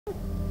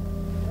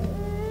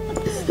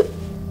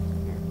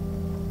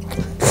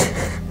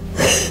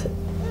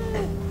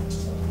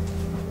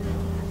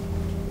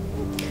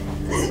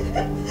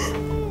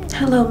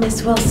Hello,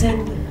 Miss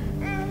Wilson.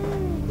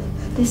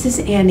 This is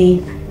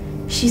Annie.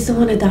 She's the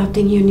one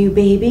adopting your new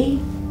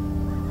baby.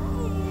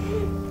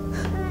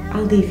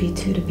 I'll leave you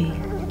two to be.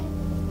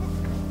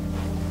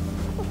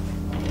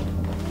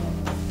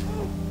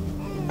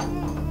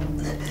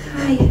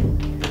 Hi.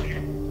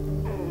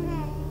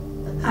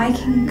 I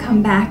can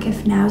come back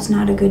if now's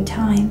not a good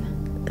time.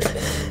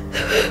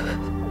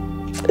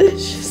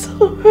 It's just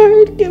so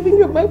hard giving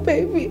her my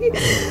baby.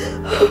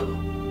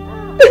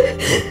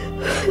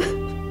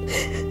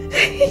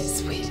 Hey,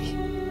 sweetie.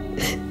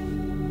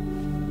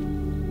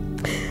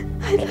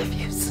 I love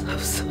you so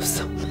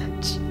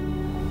much.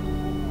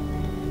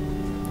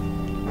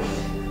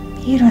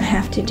 You don't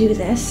have to do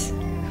this.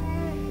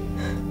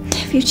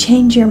 If you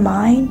change your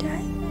mind,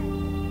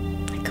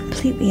 I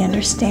completely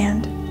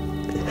understand.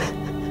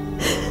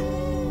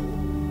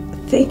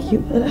 Thank you,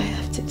 but I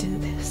have to do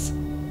this.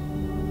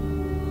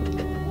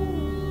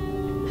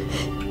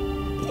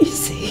 You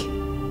see,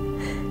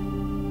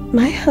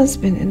 my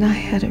husband and I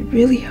had a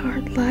really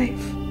hard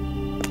life.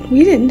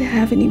 We didn't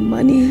have any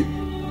money,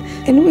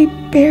 and we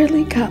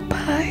barely got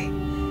by.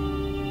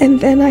 And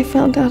then I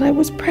found out I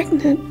was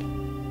pregnant.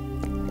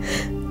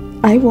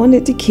 I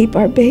wanted to keep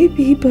our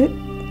baby, but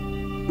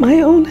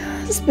my own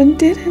husband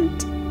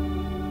didn't.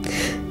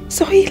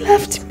 So he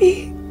left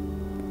me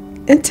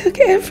and took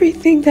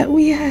everything that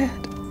we had.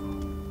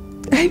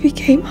 I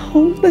became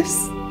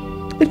homeless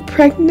and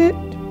pregnant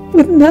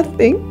with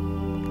nothing.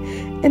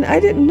 And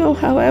I didn't know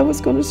how I was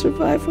going to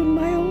survive on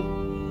my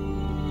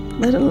own,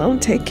 let alone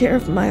take care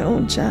of my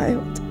own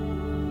child.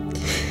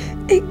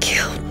 It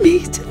killed me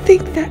to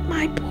think that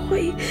my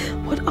boy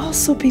would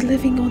also be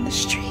living on the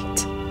street.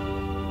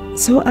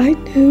 So I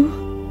knew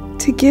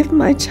to give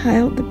my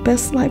child the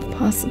best life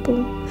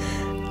possible,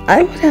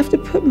 I would have to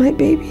put my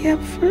baby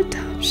up for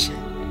adoption.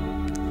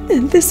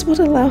 And this would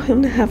allow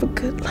him to have a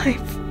good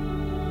life,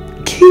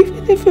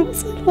 even if it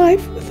was a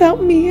life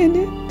without me in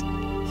it.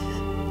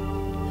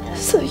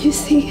 So you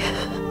see,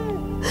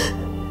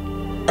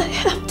 I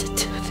have to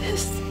do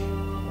this.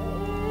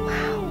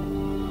 Wow.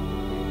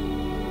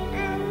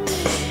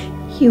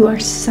 You are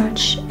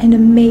such an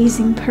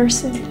amazing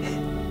person.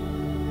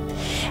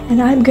 And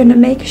I'm going to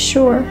make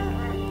sure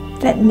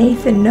that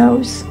Nathan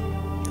knows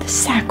the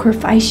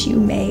sacrifice you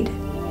made.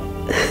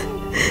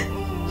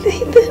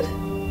 Nathan?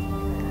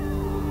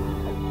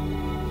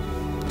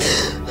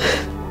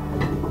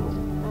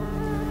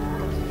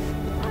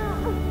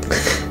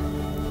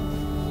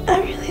 I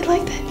really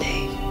like that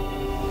name.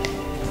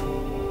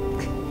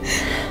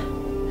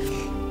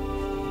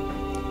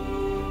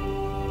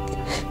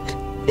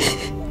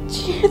 Did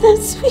you hear that,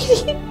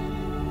 sweetie?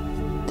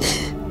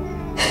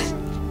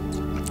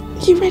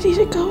 You ready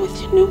to go with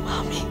your new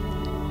mommy?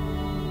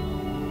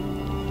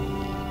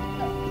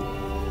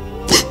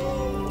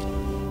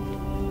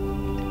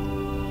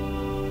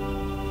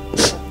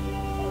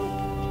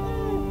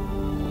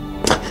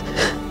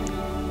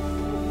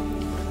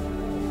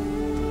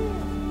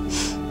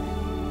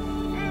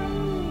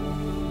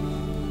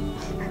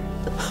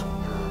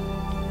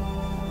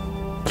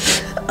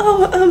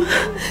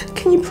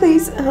 Can you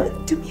please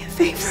do me a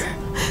favor?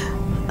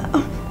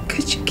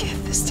 Could you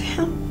give this to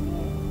him?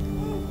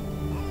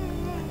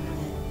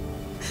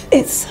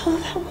 It's so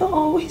that we'll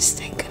always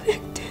stay connected.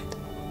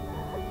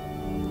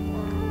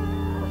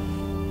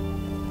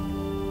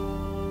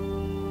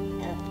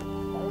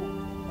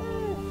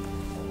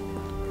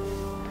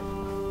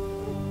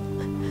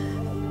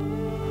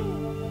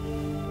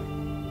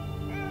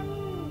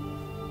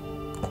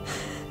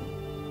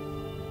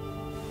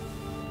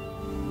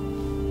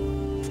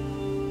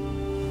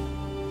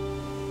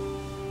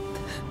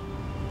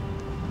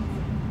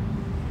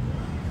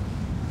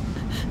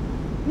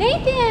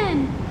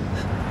 Nathan!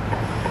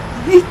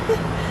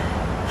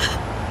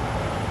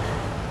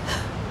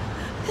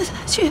 Is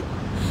that you?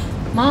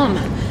 Mom,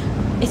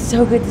 it's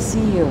so good to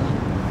see you.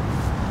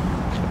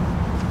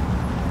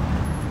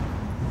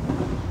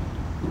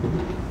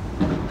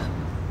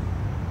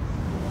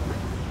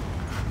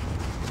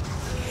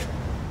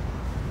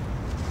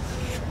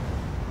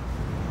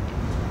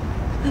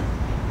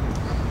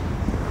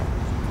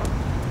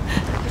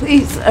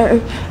 Please,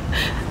 sir.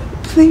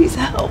 Please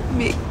help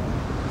me.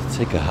 Let's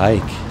take a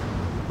hike.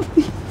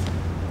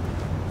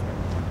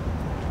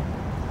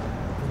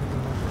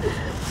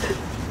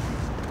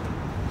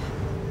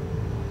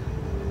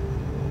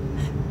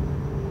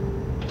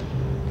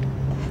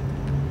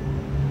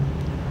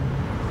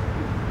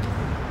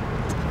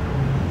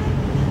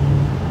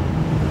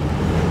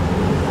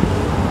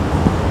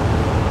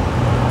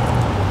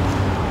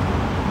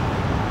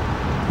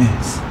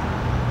 Miss,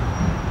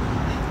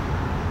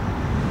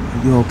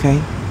 are you okay?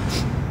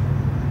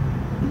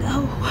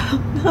 No,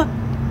 I'm not.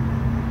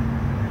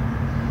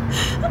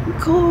 I'm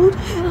cold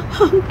and I'm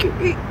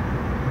hungry.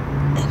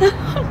 And I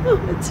don't know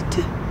what to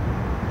do.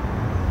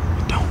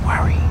 Don't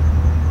worry.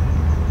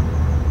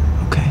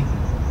 Okay?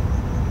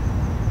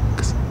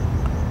 'Cause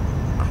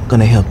I'm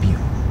gonna help you.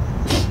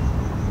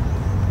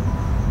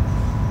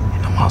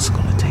 And I'm also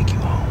gonna take you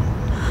home.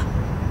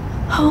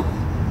 Home?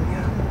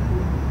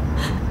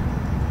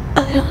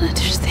 I don't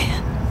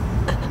understand.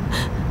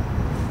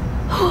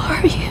 Who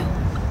are you?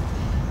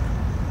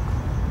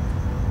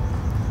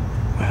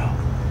 Well,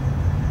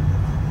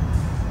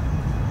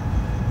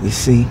 you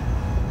see,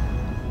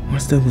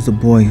 once there was a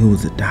boy who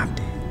was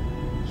adopted.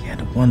 He had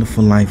a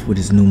wonderful life with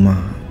his new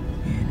mom,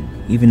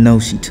 and even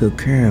though she took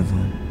care of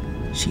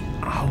him, she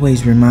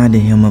always reminded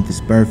him of his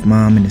birth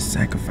mom and the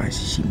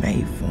sacrifices she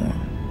made for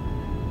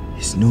him.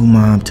 His new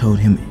mom told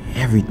him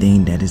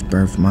everything that his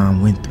birth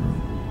mom went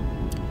through,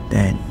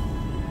 that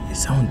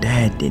his own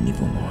dad didn't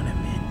even want him,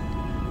 and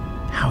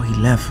how he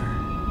left her.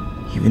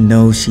 Even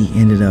though she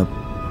ended up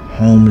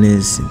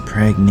homeless and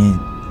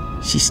pregnant,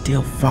 she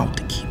still fought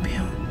to keep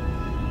him.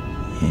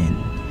 And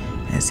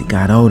as he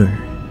got older,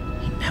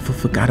 he never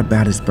forgot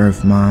about his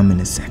birth mom and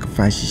the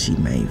sacrifices she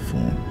made for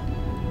him.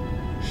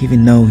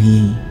 Even though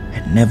he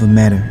had never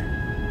met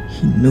her,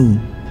 he knew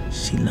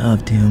she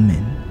loved him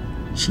and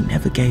she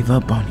never gave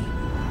up on him.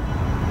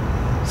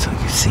 So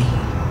you see,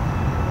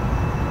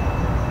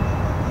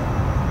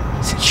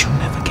 since you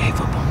never gave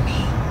up on me,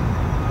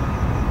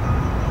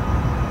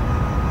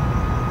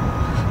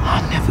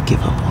 I'll never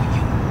give up on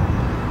you.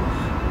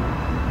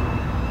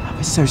 I've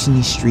been searching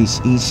these streets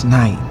each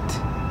night,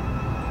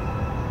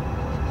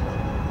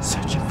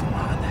 searching for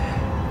my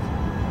dad.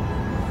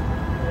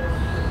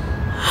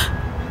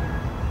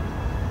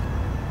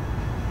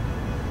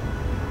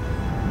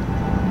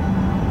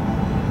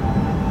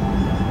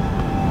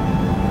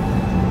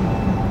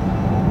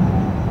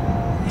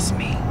 It's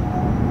me.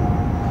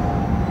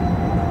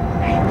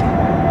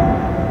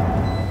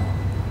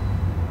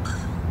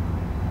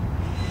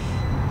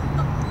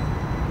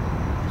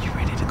 You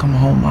ready to come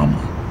home, Mama?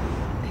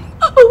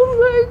 Oh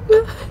my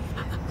God.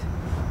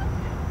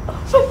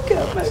 Oh my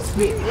God, my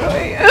sweet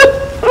boy.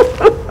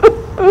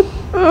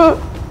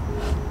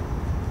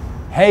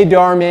 Hey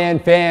Dhar Mann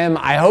fam,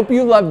 I hope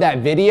you loved that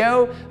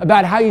video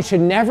about how you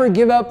should never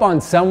give up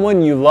on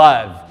someone you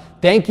love.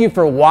 Thank you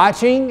for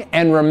watching,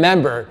 and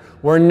remember,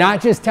 we're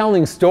not just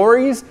telling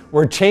stories,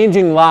 we're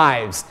changing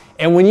lives.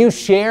 And when you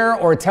share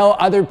or tell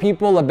other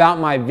people about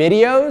my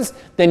videos,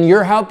 then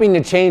you're helping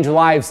to change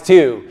lives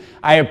too.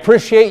 I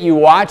appreciate you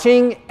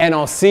watching, and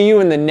I'll see you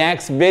in the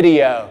next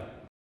video.